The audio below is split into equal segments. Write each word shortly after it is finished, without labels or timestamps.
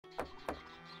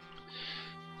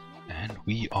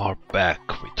We are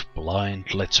back with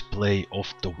blind Let's Play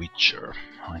of The Witcher.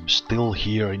 I'm still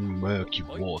here in murky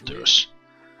waters,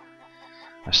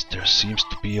 as there seems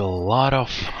to be a lot of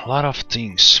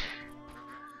things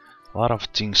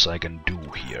I can do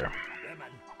here.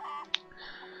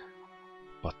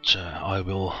 But I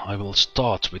will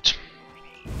start with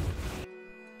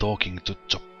talking to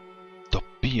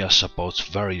Tobias about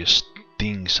various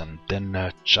things, and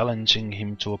then challenging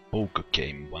him to a poker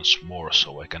game once more,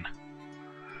 so I can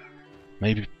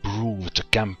maybe prove the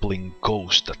gambling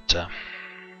ghost at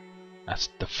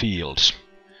the fields.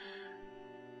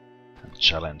 And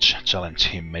challenge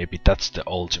him. Maybe that's the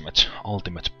ultimate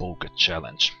poker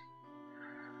challenge.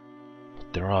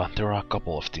 But there are a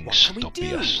couple of things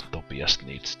Tobias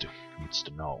needs to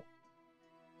know.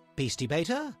 Beastie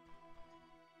Beta?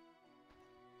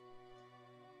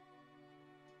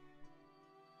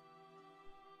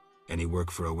 Any work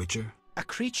for a witcher? A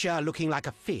creature looking like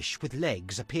a fish with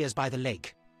legs appears by the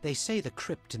lake. They say the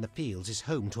crypt in the fields is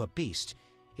home to a beast.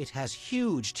 It has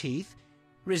huge teeth,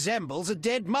 resembles a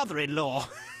dead mother-in-law.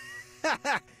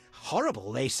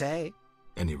 Horrible, they say.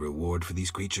 Any reward for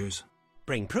these creatures?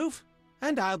 Bring proof,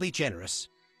 and I'll be generous.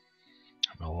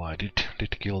 Well, I did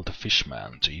kill the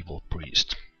fishman, the evil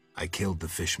priest. I killed the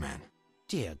fishman.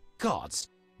 Dear gods,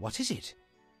 what is it?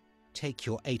 Take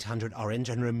your 800 orange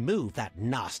and remove that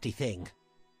nasty thing.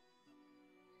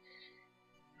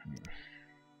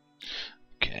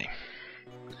 Okay,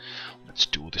 let's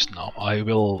do this now. I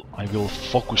will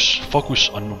focus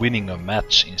on winning a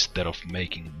match instead of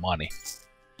making money.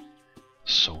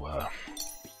 So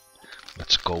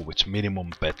let's go with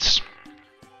minimum bets.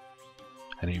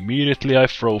 And immediately I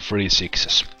throw 3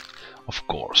 sixes, of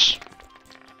course.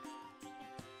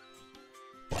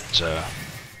 But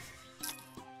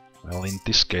well, in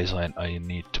this case I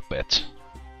need to bet.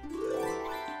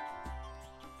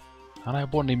 And I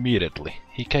won immediately.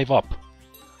 He gave up.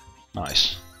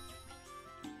 Nice.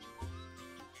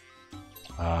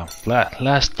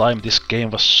 Last time this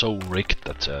game was so rigged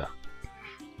that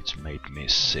it made me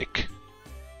sick.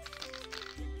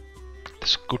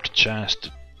 There's a good chance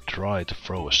to try to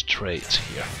throw a straight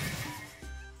here.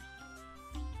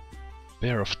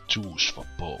 Pair of 2s for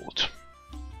both.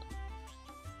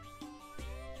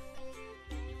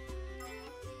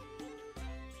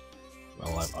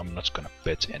 Well, I'm not gonna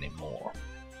bet anymore.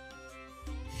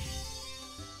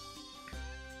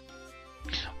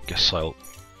 Guess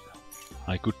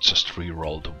I could just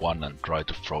re-roll the 1 and try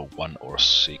to throw 1 or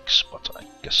 6, but I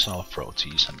guess I'll throw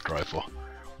these and try for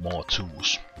more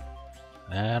 2s.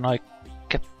 And I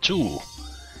get 2.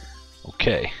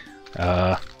 Okay.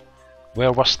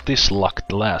 Where was this luck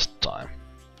the last time?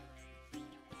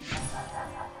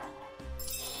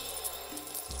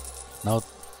 Now,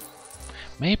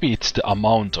 maybe it's the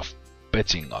amount of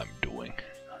betting I'm doing.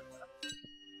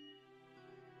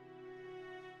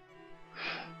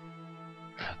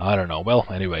 I don't know. Well,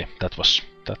 anyway, that was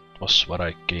what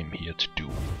I came here to do.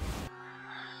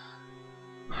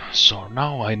 So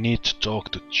now I need to talk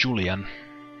to Julian.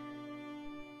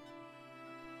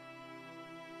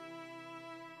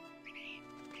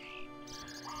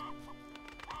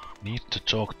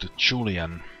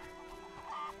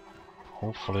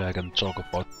 Hopefully I can talk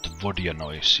about the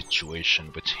Vodyanoi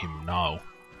situation with him now.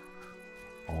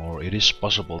 Or it is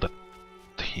possible that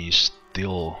he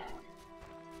still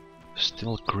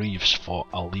grieves for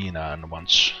Alina and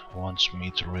wants me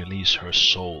to release her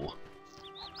soul.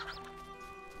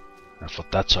 And for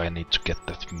that I need to get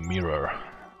that mirror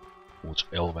which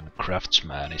Elven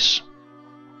craftsman is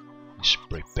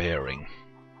preparing.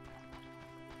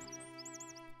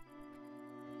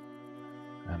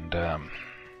 And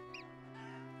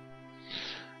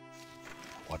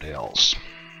what else?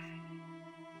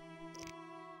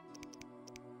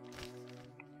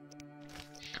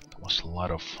 There was a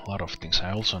lot of things.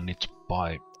 I also need to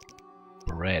buy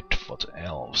bread for the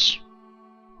elves.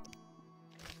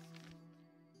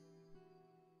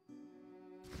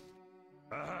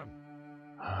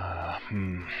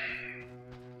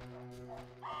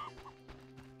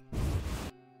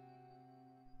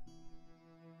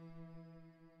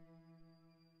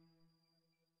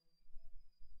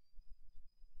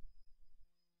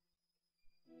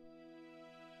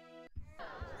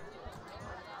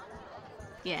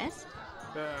 Yes?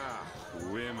 Ah,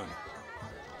 women.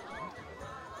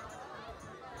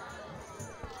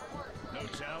 No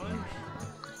challenge?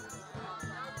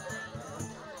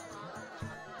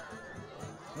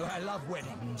 I love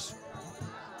weddings.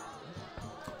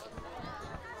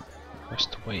 Where's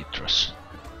the waitress?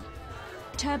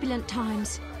 Turbulent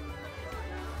times.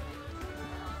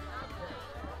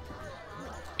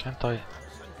 Can't I?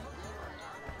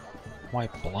 Am I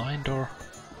blind or?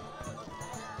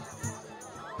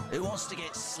 Who wants to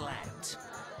get slapped?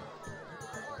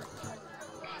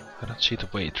 I don't see the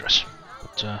waitress,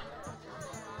 but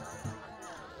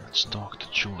let's talk to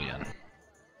Julian.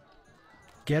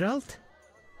 Geralt?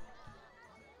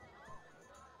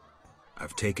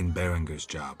 I've taken Berenger's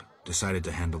job. Decided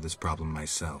to handle this problem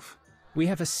myself. We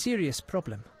have a serious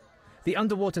problem. The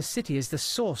underwater city is the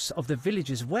source of the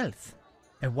village's wealth.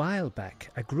 A while back,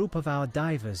 a group of our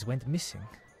divers went missing.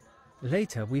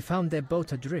 Later, we found their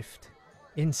boat adrift.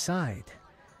 Inside,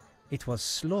 it was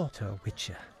Slaughter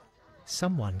Witcher.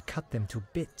 Someone cut them to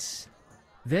bits.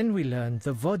 Then we learned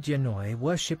the Vodyanoi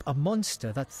worship a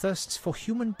monster that thirsts for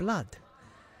human blood.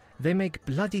 They make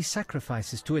bloody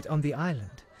sacrifices to it on the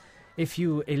island. If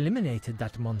you eliminated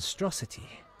that monstrosity...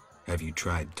 Have you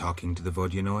tried talking to the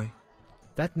Vodyanoi?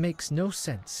 That makes no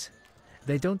sense.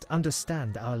 They don't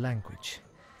understand our language.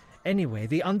 Anyway,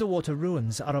 the underwater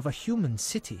ruins are of a human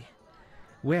city.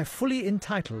 We're fully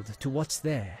entitled to what's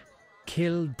there.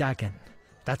 Kill Dagon.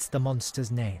 That's the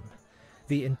monster's name.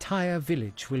 The entire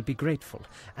village will be grateful,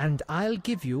 and I'll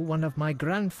give you one of my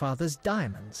grandfather's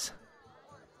diamonds.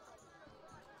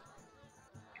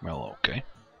 Well, okay.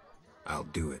 I'll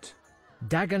do it.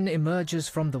 Dagon emerges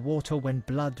from the water when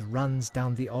blood runs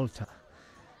down the altar.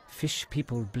 Fish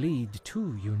people bleed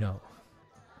too, you know.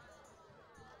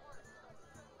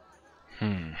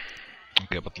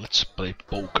 Okay, but let's play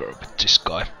poker with this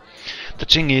guy. The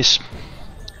thing is...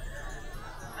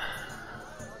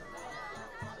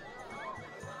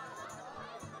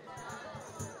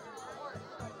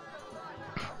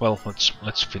 Well,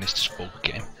 let's finish this poker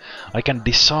game. I can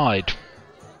decide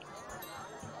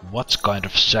what kind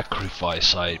of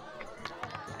sacrifice I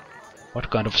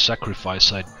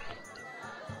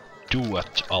do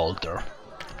at altar.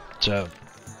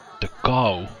 The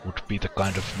cow would be the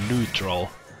kind of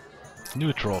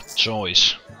neutral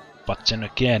choice, but then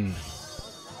again,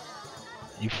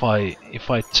 if I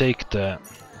take the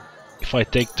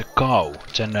cow,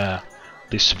 then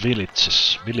this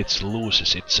village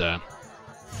loses its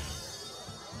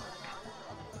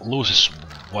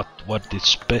what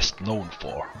it's best known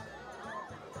for.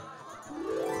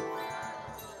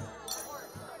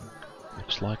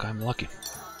 Looks like I'm lucky.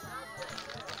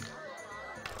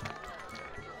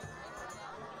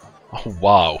 Oh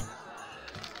wow!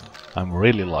 I'm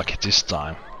really lucky this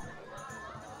time.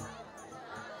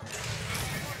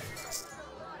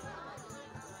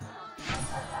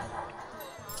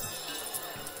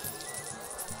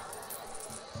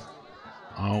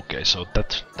 Okay, so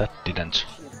that didn't.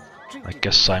 I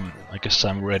guess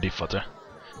I'm ready for the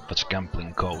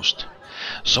gambling coast.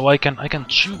 So I can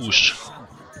choose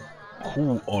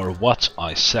who or what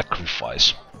I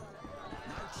sacrifice.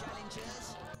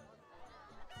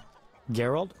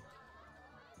 Geralt?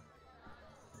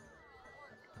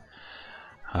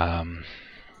 I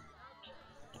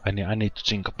need to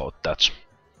think about that.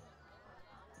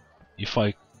 If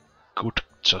I could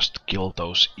just kill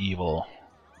those evil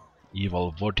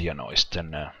Vodyanoi,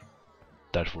 then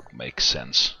that would make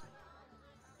sense.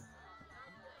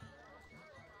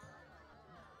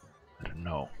 I don't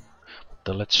know.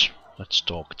 But let's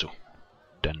talk to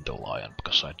Dandelion,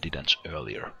 because I didn't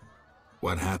earlier.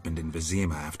 What happened in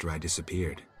Vizima after I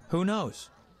disappeared? Who knows?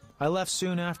 I left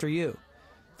soon after you.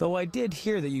 Though I did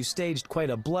hear that you staged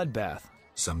quite a bloodbath.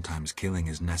 Sometimes killing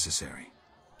is necessary.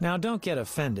 Now don't get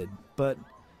offended, but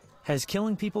has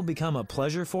killing people become a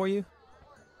pleasure for you?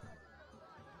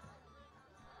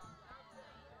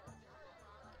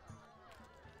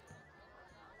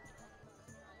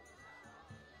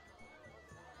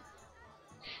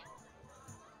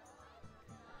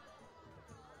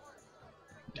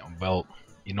 Well,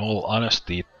 in all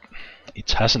honesty,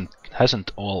 it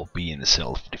hasn't all been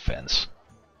self-defense.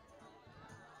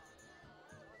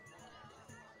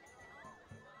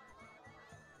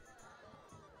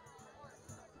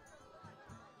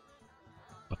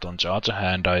 But on the other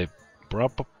hand,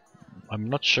 I'm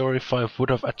not sure if I would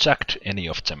have attacked any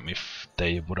of them if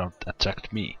they wouldn't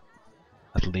attacked me.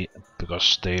 At least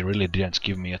because they really didn't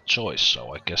give me a choice,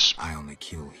 so I guess... I only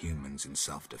kill humans in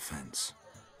self-defense.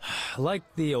 Like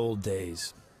the old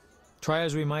days. Try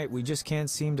as we might, we just can't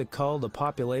seem to cull the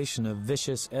population of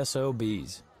vicious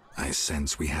SOBs. I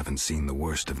sense we haven't seen the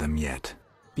worst of them yet.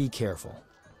 Be careful.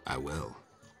 I will.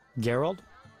 Geralt?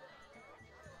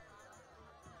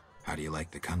 How do you like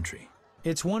the country?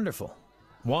 It's wonderful.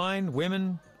 Wine,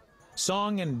 women,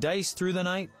 song and dice through the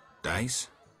night. Dice?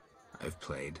 I've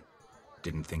played.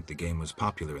 Didn't think the game was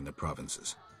popular in the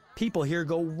provinces. People here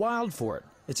go wild for it.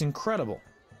 It's incredible.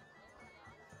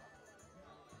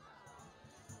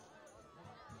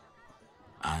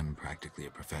 I'm practically a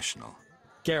professional.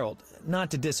 Geralt, not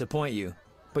to disappoint you,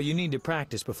 but you need to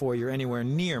practice before you're anywhere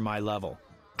near my level.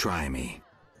 Try me.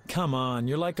 Come on,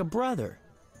 you're like a brother.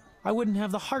 I wouldn't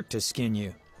have the heart to skin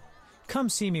you. Come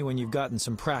see me when you've gotten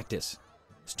some practice.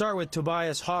 Start with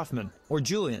Tobias Hoffman or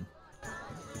Julian.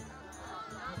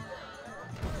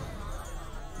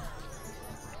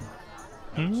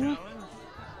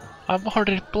 I've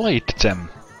already played them.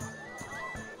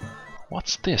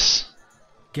 What's this?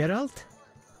 Geralt?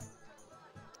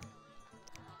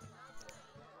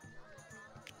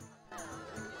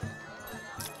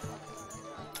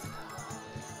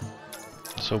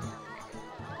 So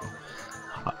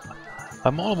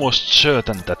I'm almost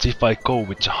certain that if I go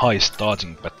with a high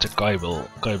starting bet, the guy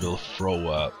will throw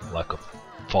like a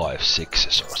 5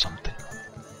 6s or something.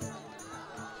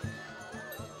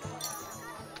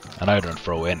 And I don't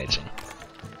throw anything.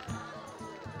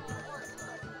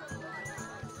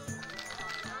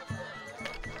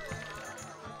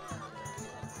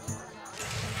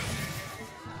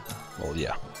 Well,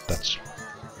 yeah, that's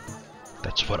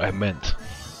what I meant.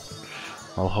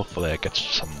 Well, hopefully I get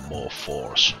some more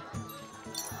 4s.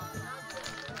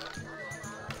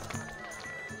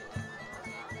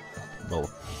 Well,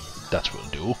 that will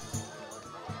do.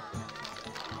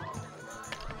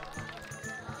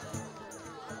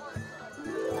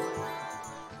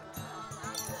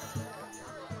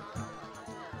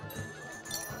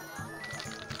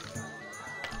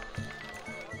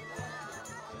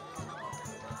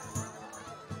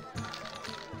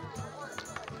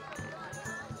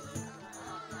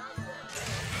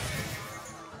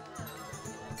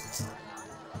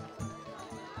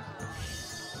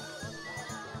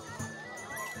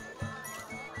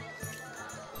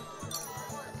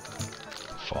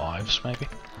 Fives, maybe?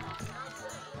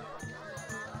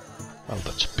 Well,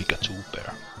 that's a bigger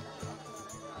 2-pair.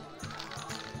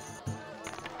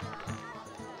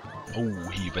 Oh,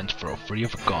 he went for a 3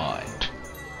 of a kind.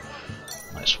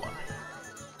 Nice one.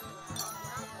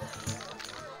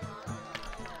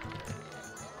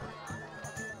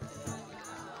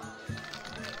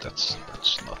 That's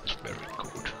not very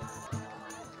good.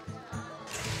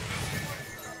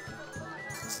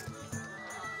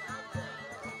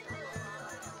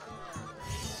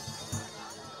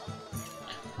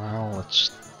 Well,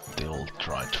 let's still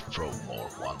try to throw more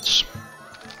 1s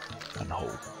and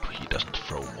hope he doesn't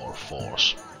throw more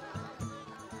 4s.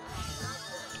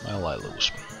 Well, I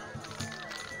lose.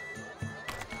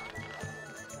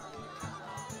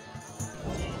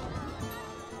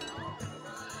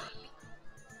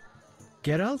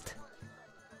 Geralt?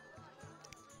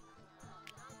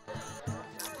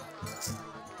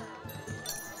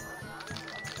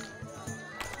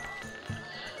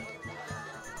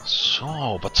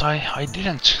 So, but I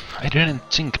didn't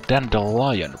think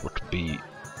Dandelion would be.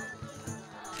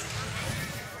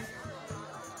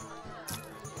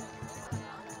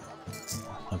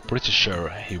 I'm pretty sure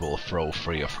he will throw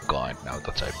 3 of a kind now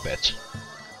that I bet.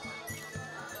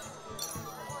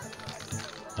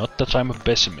 Not that I'm a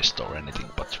pessimist or anything,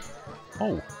 but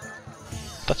oh,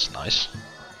 that's nice.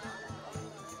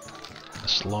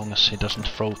 As long as he doesn't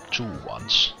throw 2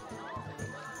 1s.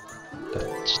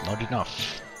 That's not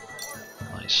enough.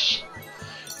 Nice.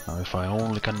 Now if I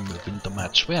only can win the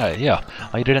match. Yeah,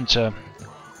 I didn't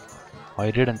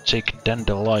take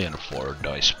Dandelion for a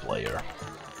dice player.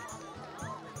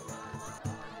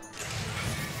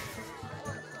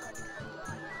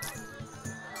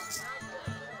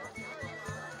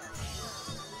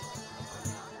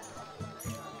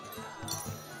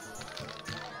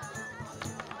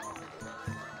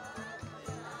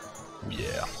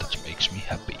 Yeah, that makes me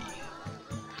happy.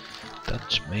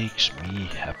 That makes me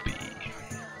happy.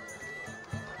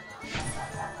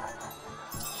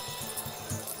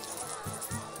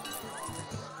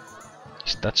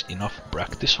 Is that enough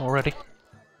practice already?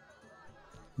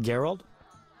 Geralt?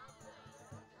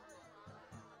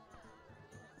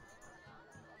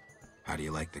 How do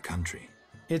you like the country?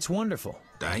 It's wonderful.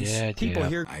 Dice? Yeah, People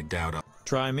here I doubt I'll...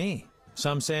 try me.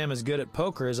 Some say I'm as good at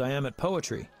poker as I am at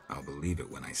poetry. I'll believe it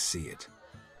when I see it.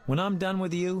 When I'm done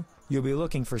with you, you'll be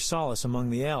looking for solace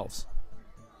among the elves.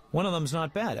 One of them's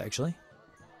not bad, actually.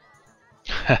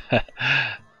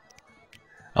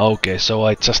 Okay, so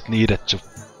I just needed to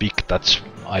pick that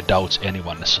I doubt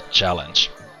anyone as a challenge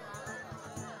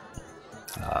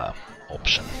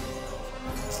option.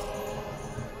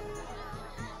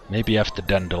 Maybe after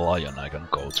Dandelion I can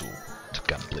go to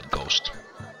Gambling Ghost.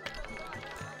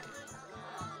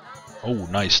 Oh,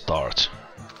 nice start.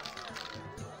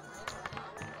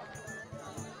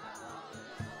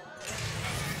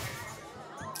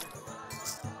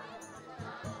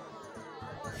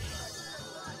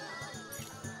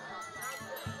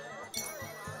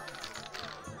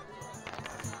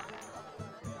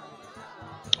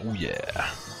 Oh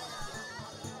yeah.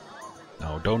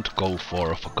 Now don't go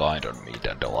for a guide on me,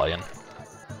 Dandelion.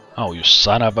 Oh, you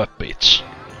son of a bitch.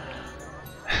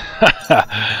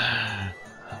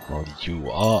 Well,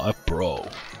 you are a pro.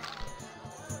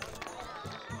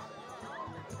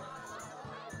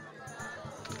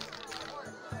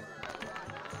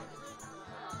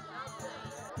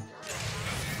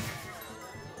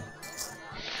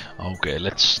 Okay,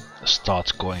 let's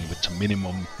start going with the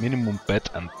minimum bet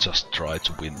and just try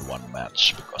to win one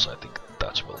match, because I think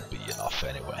that will be enough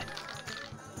anyway.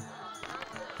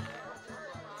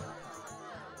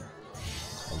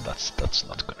 Well, that's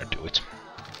not gonna do it.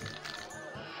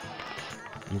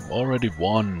 You've already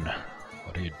won.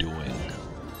 What are you doing?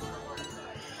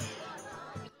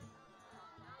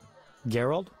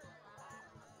 Geralt?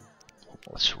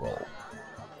 Let's roll.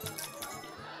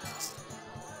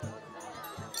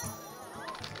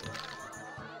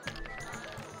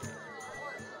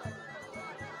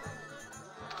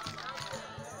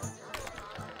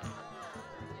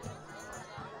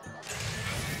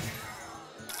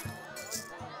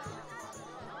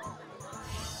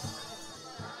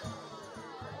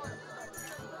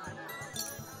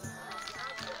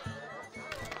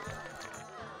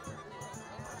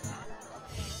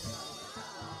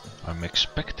 I'm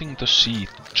expecting to see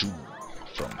 2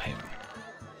 from him.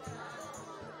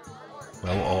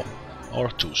 Well, or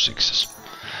 2 6s.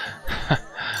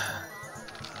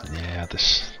 Yeah,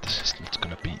 this is not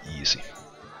gonna be easy.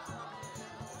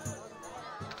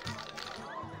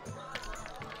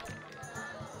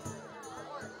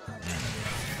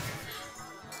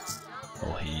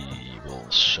 Well, he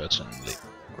will certainly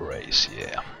raise,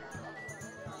 yeah.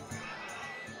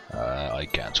 I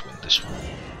can't win this one.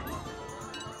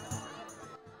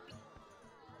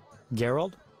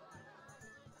 Geralt?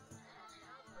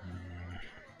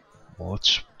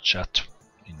 Let's chat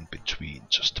in between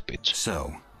just a bit.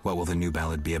 So, what will the new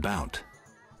ballad be about?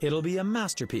 It'll be a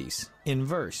masterpiece, in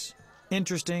verse.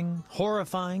 Interesting,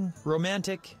 horrifying,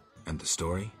 romantic. And the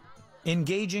story?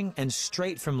 Engaging and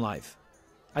straight from life.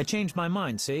 I changed my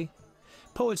mind, see?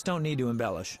 Poets don't need to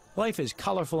embellish. Life is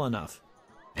colorful enough.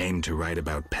 Aim to write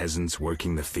about peasants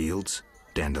working the fields?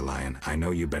 Dandelion, I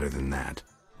know you better than that.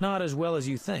 Not as well as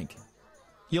you think.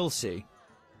 You'll see.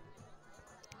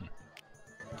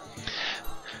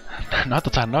 Not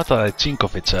that I think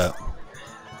of it,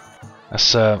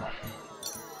 as that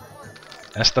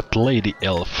lady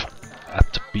elf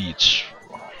at the beach,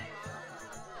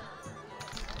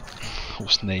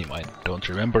 whose name I don't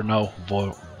remember now.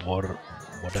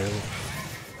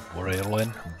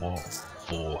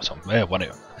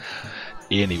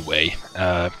 Anyway,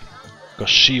 because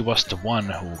she was the one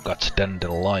who got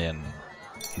Dandelion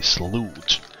his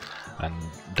loot, and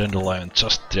Dandelion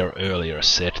just there earlier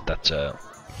said that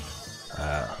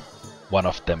one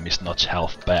of them is not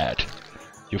half bad.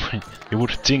 You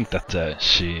would think that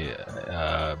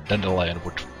Dandelion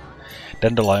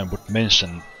would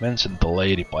mention the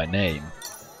lady by name,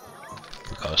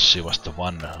 because she was the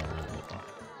one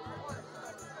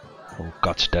who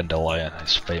got Dandelion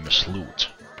his famous loot.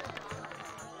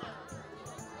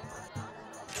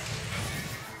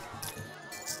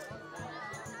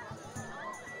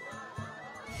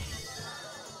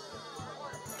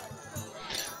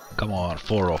 Come on,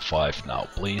 4 or 5 now,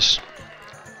 please.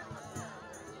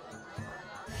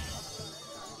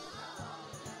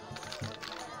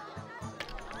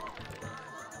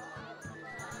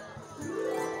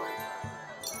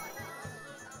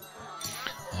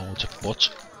 Oh, the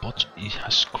pot it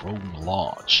has grown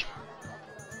large.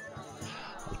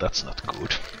 Well, that's not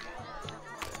good.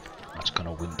 Not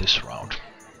gonna win this round.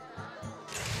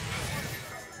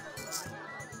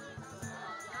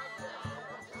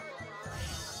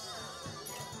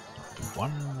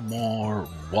 One more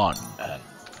one and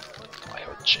I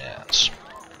have a chance.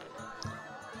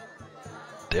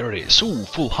 There it is. Ooh,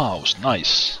 full house,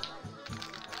 nice.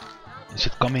 Is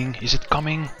it coming? Is it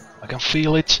coming? I can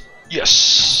feel it.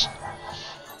 Yes!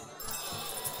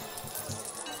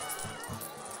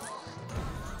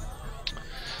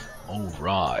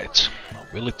 Alright.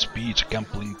 Will it be the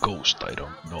gambling ghost? I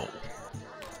don't know.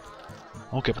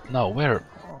 Okay, but now where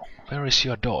is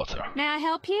your daughter? May I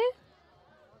help you?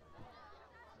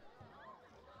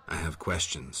 I have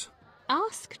questions.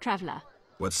 Ask, traveller.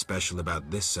 What's special about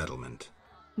this settlement?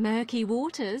 Murky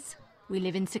waters. We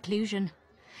live in seclusion.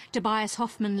 Tobias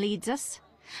Hoffman leads us.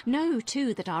 Know,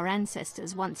 too, that our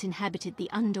ancestors once inhabited the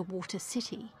underwater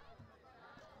city.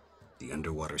 The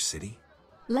underwater city?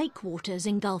 Lake waters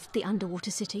engulfed the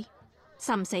underwater city.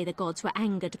 Some say the gods were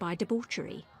angered by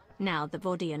debauchery. Now the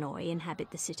Vodianoi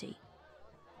inhabit the city.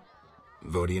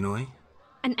 Vodianoi?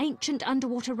 An ancient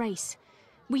underwater race.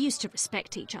 We used to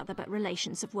respect each other, but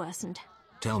relations have worsened.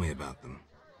 Tell me about them.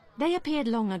 They appeared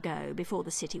long ago, before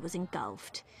the city was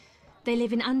engulfed. They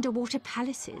live in underwater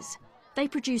palaces. They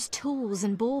produce tools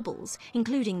and baubles,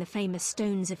 including the famous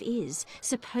Stones of Iz,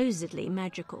 supposedly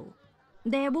magical.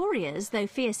 Their warriors, though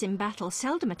fierce in battle,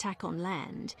 seldom attack on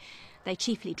land. They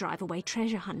chiefly drive away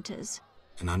treasure hunters.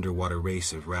 An underwater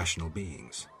race of rational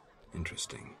beings.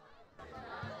 Interesting.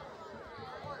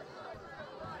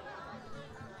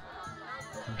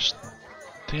 I'm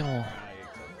still...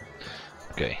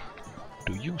 Okay.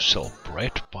 Do you sell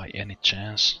bread by any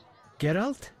chance?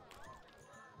 Geralt?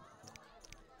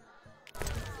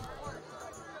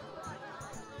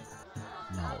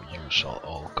 No, you sell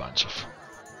all kinds of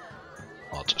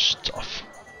other stuff.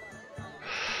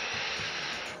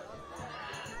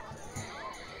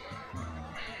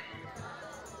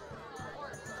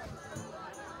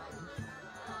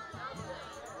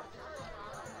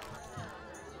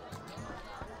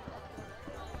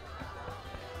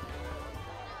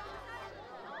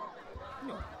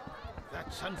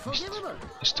 That's unforgivable.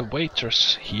 Is the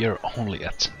waitress here only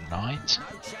at night?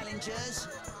 No challengers?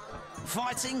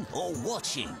 Fighting or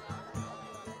watching?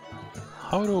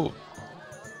 How do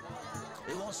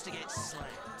Who wants to get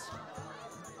slapped?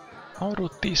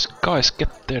 these guys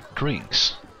get their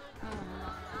drinks?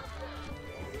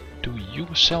 Do you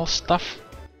sell stuff?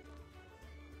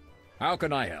 How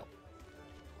can I help?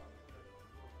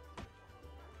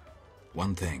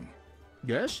 One thing.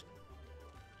 Yes?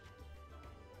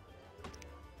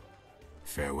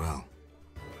 Farewell.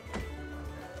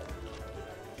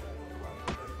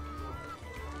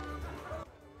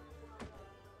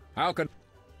 How can...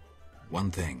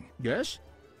 One thing. Yes?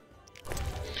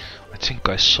 I think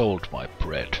I sold my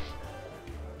bread.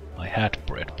 I had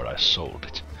bread, but I sold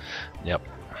it. Yep.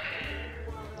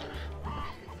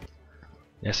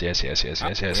 Yes.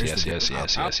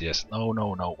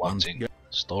 No. One thing.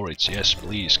 Storage, yes,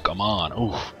 please. Come on.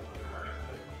 Ooh.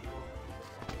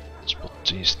 Let's put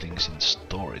these things in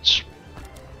storage.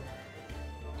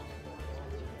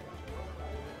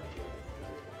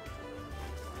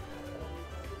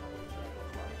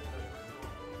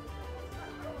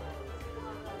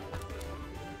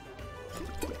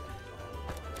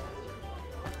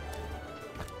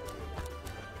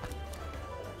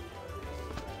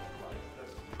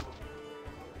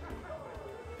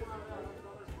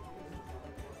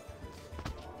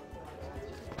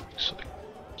 So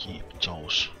keep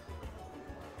those.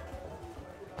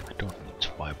 I don't need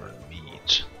wyvern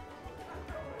meat.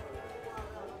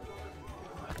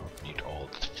 I don't need all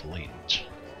the flint.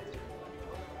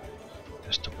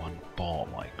 Just the one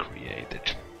bomb I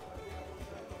created.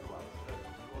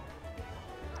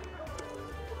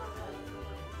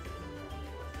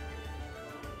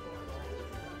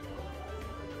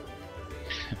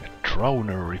 A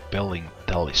drowner repelling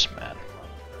talisman.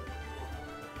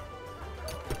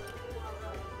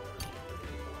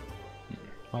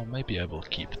 Well, maybe I will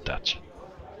keep that.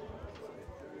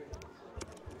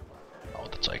 Now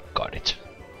that I got it.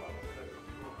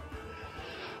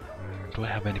 Do I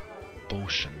have any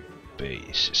potion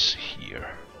bases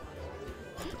here?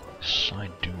 Yes, I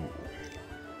do.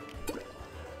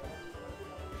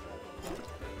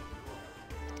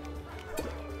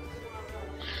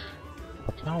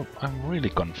 But now I'm really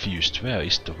confused. Where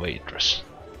is the waitress?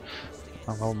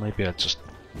 Well, maybe I just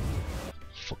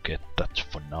forget that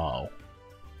for now.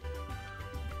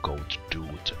 Go to do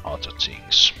the other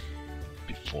things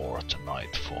before the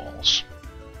night falls.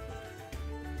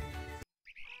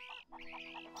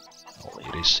 Well,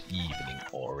 it is evening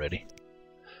already.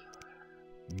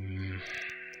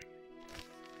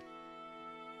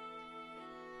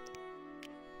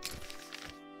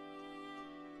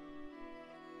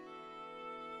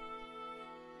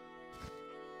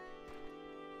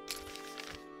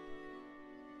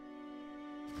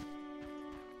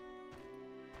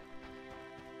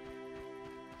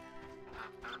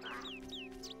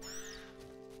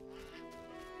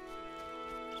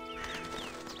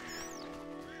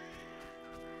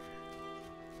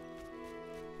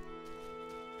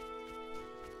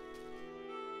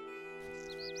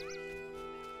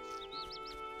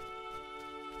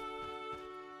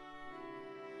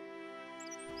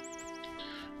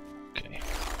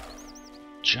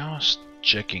 Just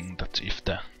checking that if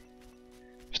the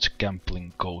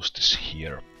gambling ghost is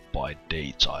here by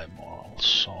daytime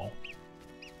also.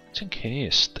 I think he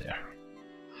is there.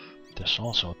 There's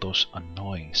also those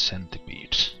annoying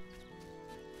centipedes.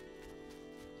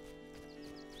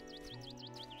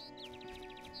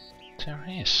 There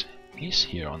he is. He's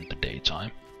here on the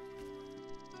daytime.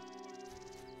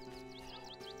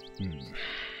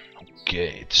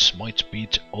 Okay, this might be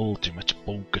the ultimate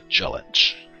poker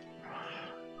challenge.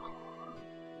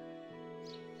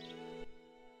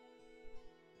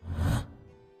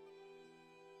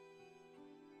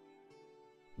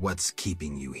 What's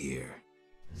keeping you here?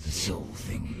 The sole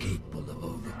thing capable of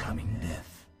overcoming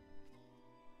death.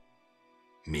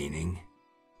 Meaning?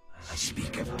 I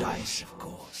speak of dice, of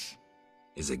course.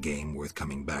 Is a game worth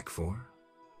coming back for?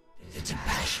 It's a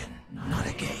passion, not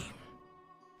a game.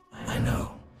 I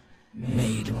know.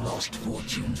 Made and lost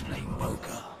fortunes playing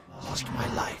poker. Lost my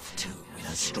life, too, in a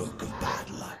stroke of bad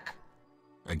luck.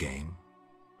 A game?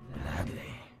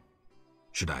 Gladly.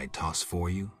 Should I toss for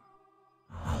you?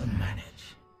 I'll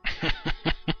manage.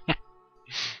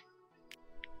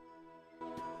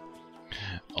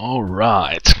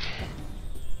 Alright.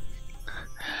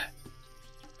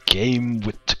 Game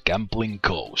with the gambling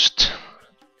ghost.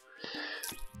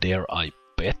 Dare I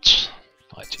bet?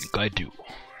 I think I do.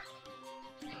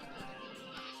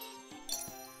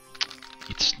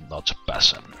 It's not a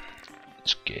passion,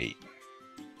 it's a game.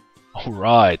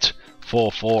 Alright, 4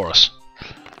 fours.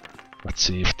 Let's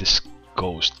see if this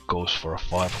ghost goes for a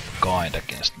 5 of a kind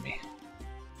against me.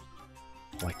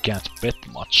 I can't bet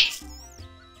much.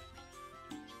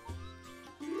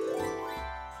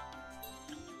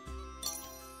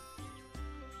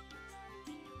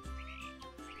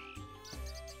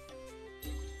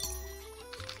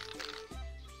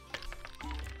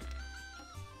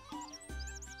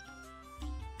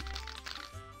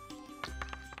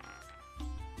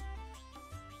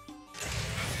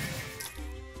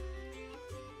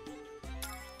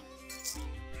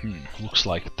 Looks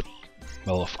like the...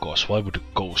 Well, of course, why would a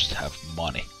ghost have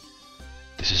money?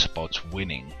 This is about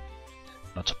winning,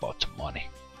 not about money.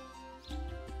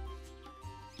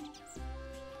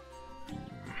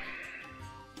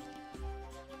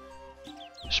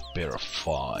 Spare a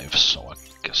 5, so I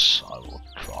guess I will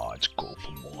try to go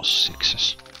for more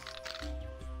 6s.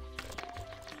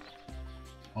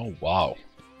 Oh wow.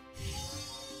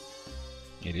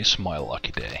 It is my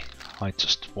lucky day. I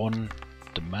just won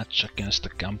the match against the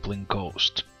gambling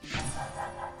ghost.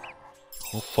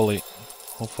 Hopefully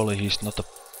he's not a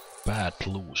bad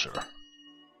loser.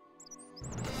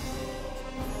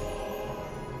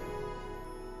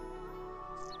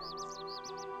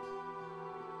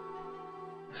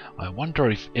 I wonder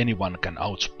if anyone can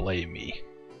outplay me.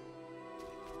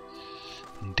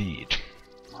 Indeed.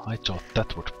 I thought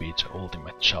that would be the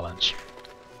ultimate challenge.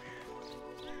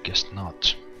 Guess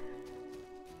not.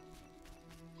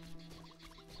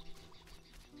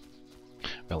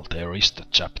 Well, there is the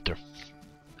chapter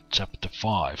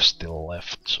 5 still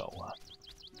left, so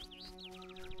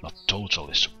not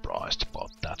totally surprised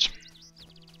about that.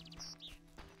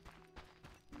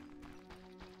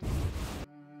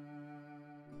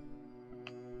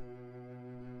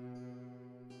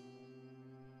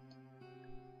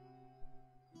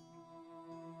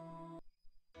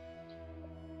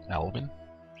 Alvin?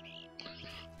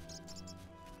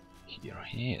 Here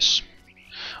he is.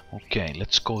 Okay,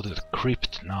 let's go to the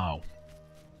crypt now.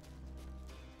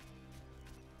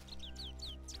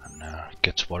 And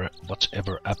get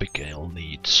whatever Abigail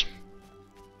needs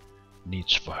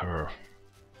for her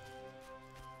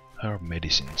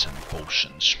medicines and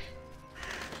potions.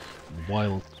 And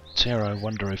while there, I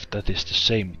wonder if that is the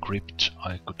same crypt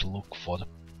I could look for the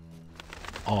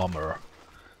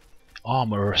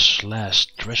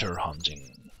armor/treasure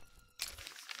hunting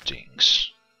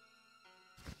things.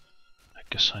 I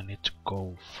guess I need to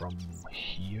go from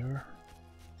here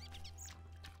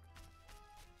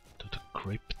to the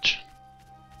crypt.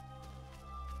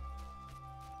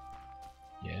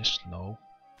 Yes, no,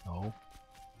 no.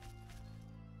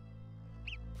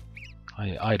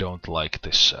 I don't like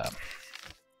this.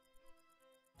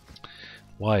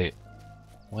 Why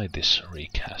this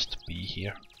rig has to be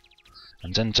here?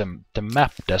 And then the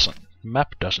map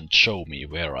doesn't show me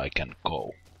where I can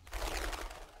go.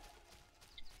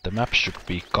 The map should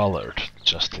be colored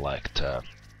just like the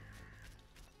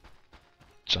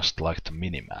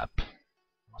minimap.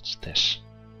 What's this?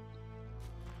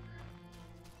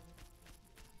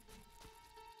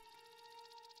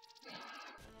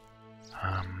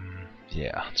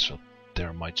 Yeah, so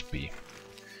there might be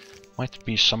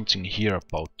something here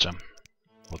about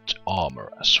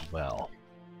armor as well.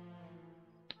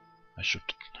 I should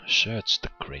search the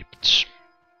crypts.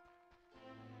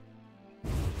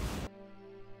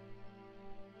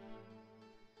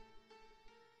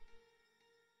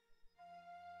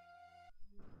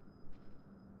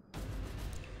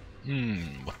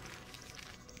 What?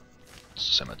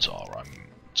 Cemetaur, I'm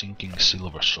thinking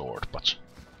silver sword, but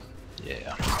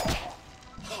yeah.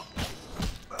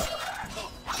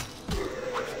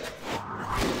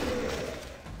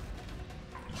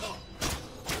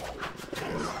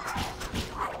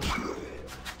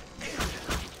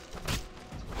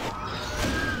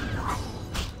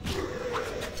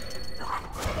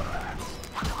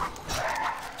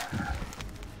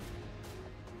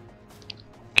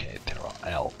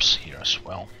 as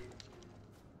well.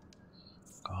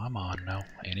 Come on now,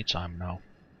 anytime now.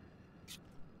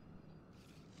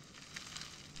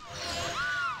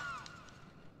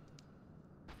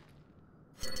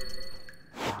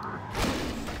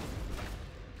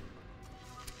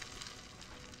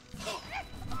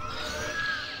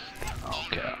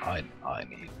 Okay, I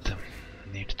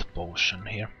need the potion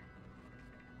here.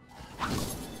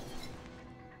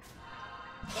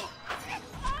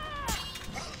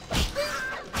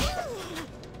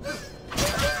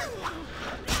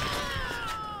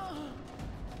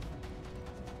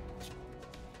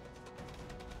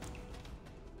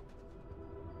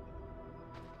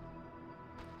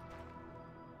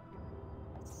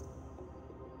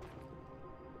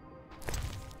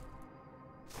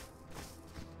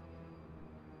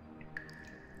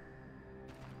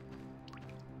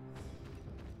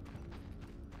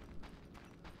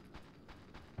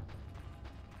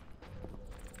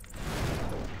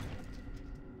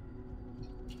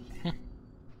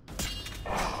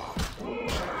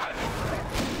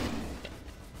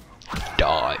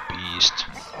 Die, beast.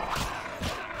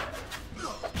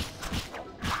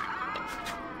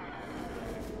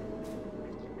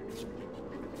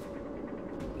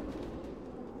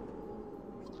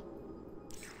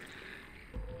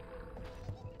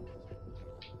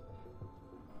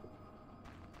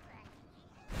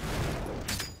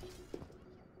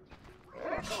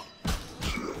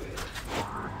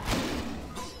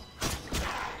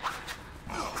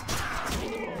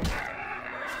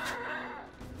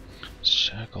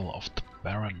 Circle of the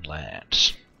Barren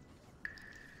Lands.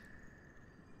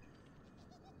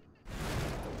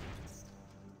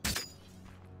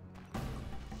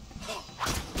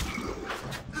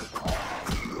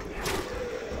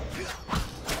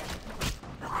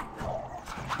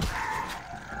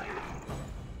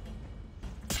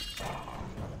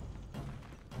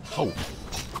 Oh,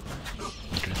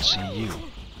 didn't see you.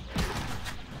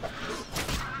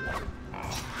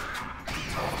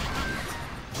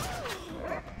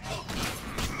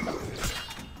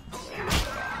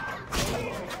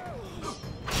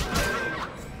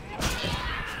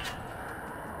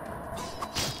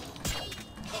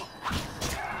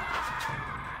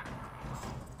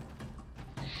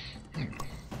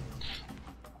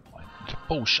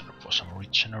 Potion for some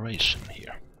regeneration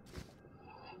here.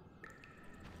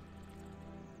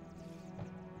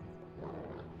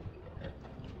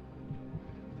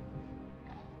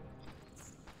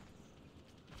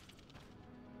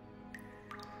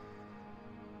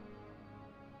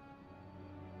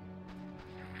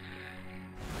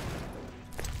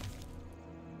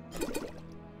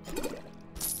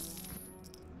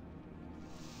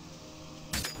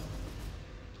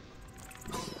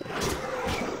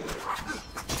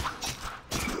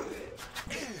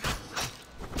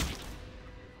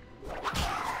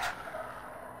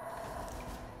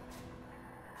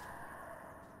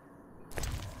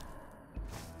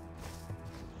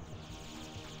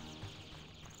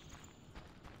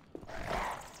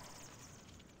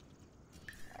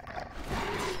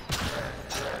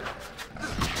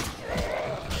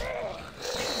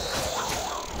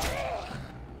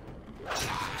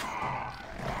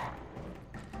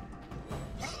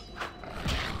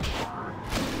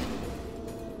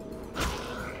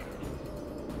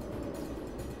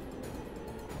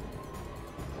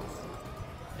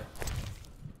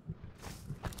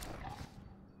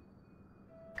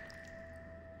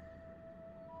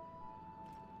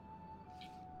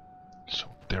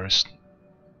 There is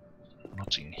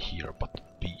nothing here but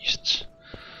beasts.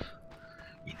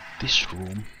 In this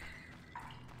room.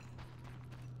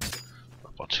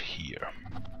 What's here?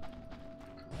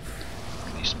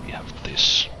 At least we have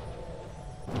this.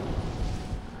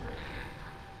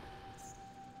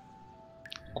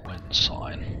 Gwen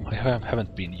sign. I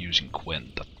haven't been using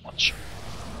Gwen that much.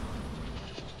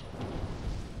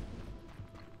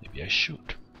 Maybe I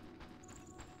should.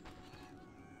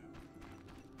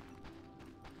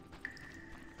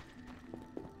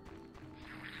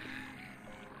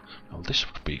 Well, this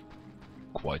would be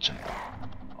quite an...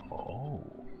 Oh.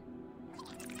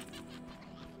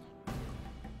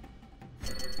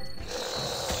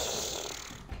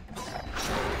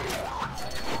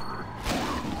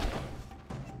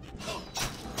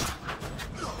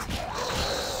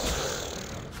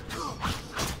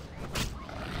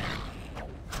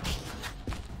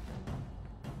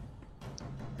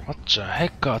 What the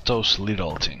heck are those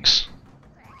little things?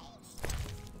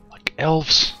 Like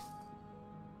elves?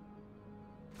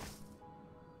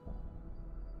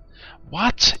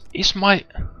 What is my...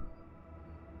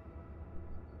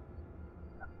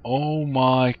 Oh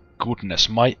my goodness,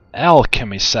 my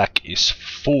alchemy sack is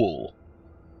full.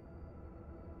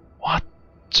 What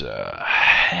the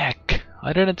heck?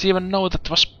 I didn't even know that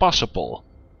was possible.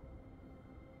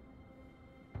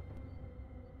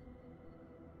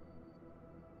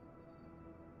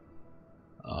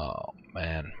 Oh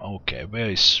man, okay,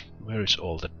 where is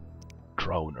all the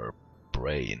Drowner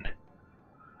brain?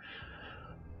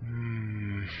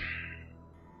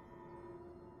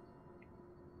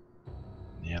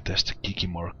 Yeah, there's the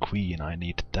Kikimor Queen. I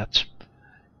need that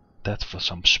for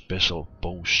some special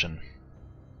potion.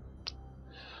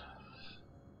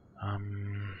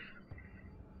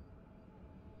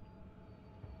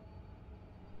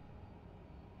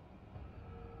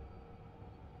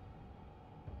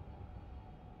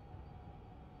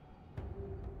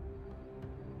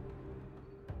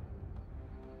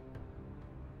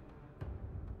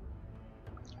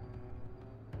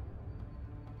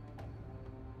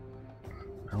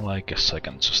 Well, I guess I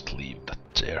can just leave that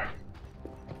there.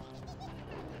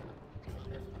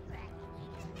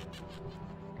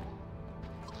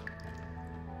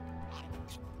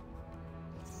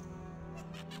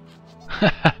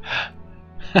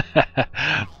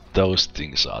 Those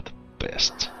things are the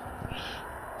best.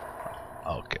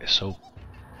 Okay, so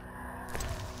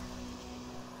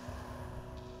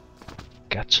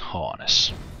cat's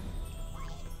harness.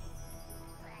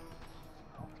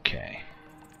 Okay.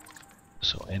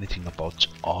 So anything about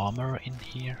armor in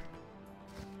here?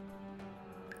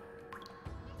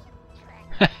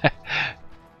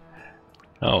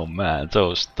 Oh man,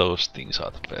 those things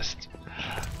are the best.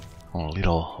 Oh,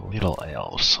 little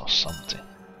elves or something.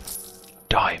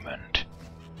 Diamond.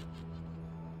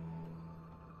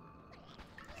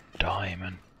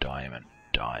 Diamond.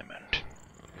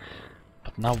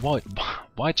 But now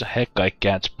why the heck I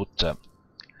can't put the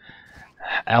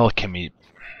alchemy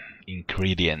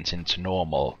ingredients into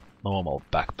normal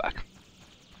backpack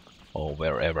or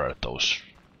wherever those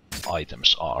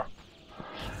items are?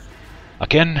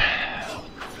 Again,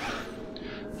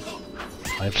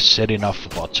 I've said enough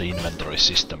about the inventory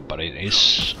system, but it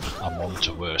is among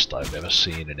the worst I've ever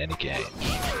seen in any game.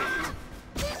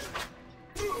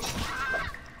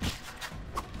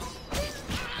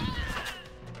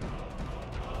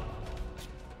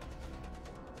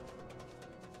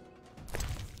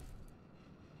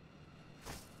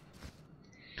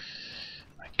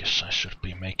 I guess I should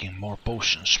be making more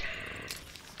potions.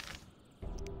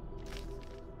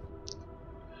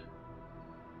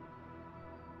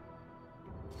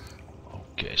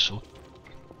 Okay, so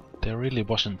there really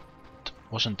wasn't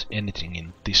anything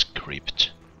in this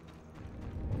crypt.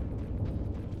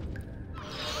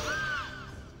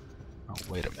 Oh,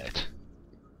 wait a minute.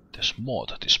 There's more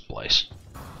to this place.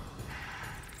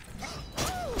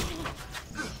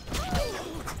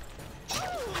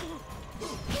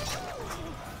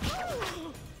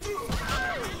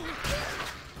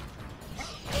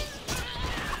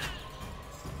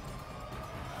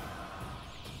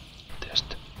 There's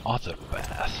the other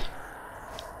path.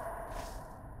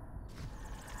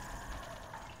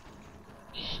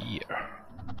 Here.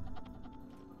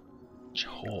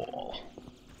 Hall.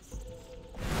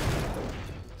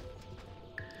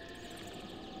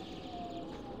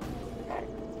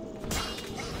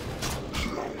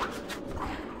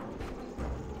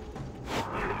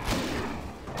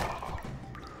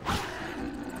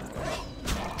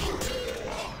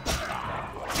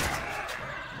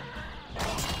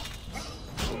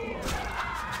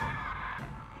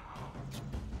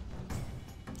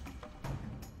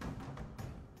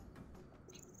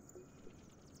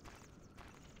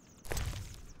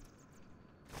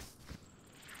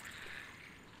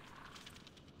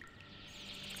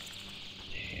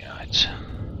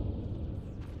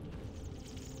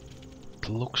 It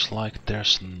looks like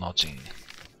there's nothing.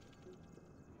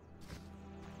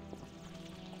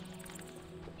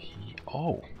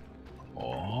 Oh!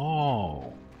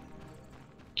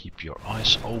 Keep your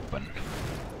eyes open.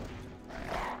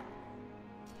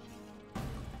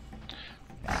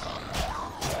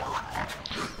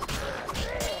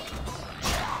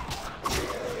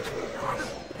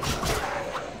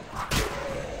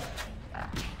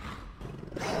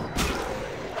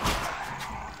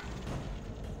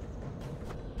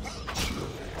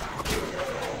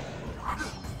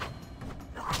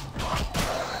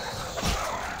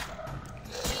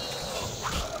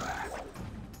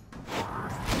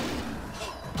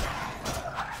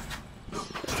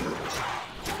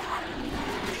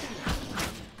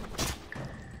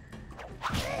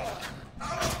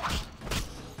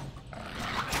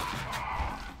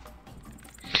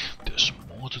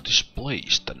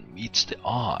 Than meets the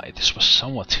eye. This was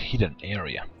somewhat hidden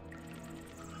area,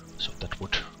 so I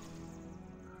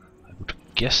would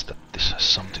guess that this has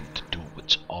something to do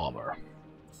with armor.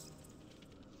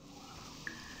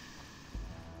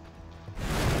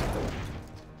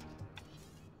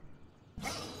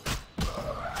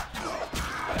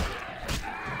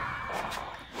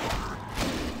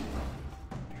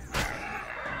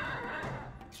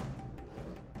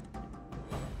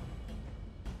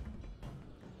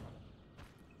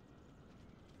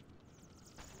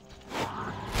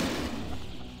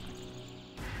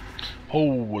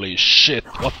 Holy shit,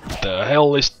 what the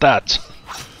hell is that?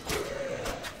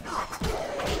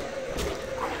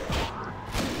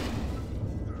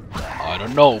 I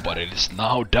don't know, but it is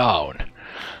now down.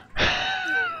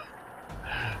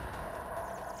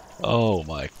 Oh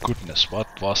my goodness,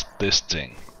 what was this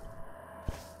thing?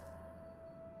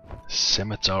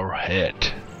 Cemetaur head.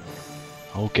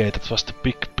 Okay, that was the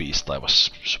big beast I was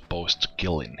supposed to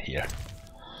kill in here.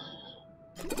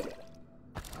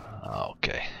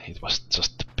 Okay, it was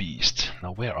just the beast.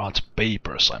 Now where are the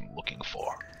papers I'm looking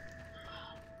for?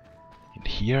 In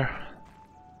here?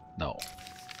 No.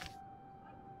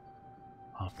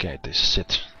 Okay, this is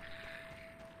it.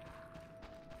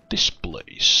 This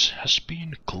place has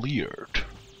been cleared.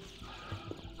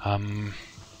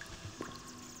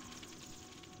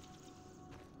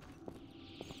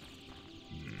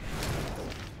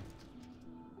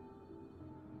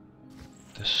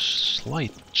 There's a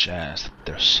slight chance that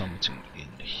there's something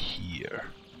in here.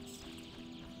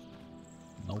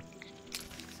 Nope.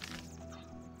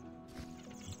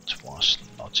 It was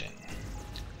nothing.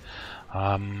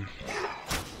 I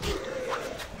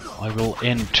will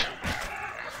end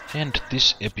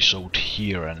this episode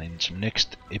here, and in the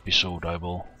next episode I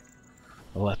will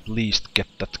at least get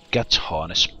that cat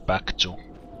harness back to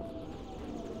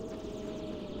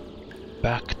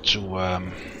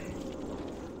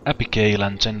Abigail,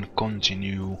 and then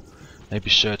continue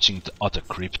maybe searching the other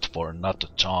crypt for another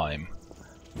time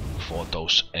for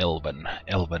those elven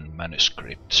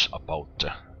manuscripts about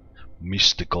the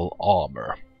mystical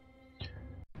armor.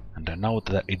 And now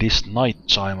that it is night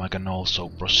time, I can also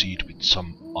proceed with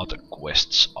some other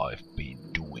quests I've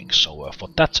been doing. So for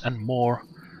that and more,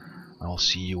 I'll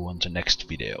see you on the next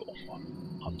video.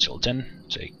 Until then,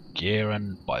 take care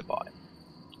and bye bye.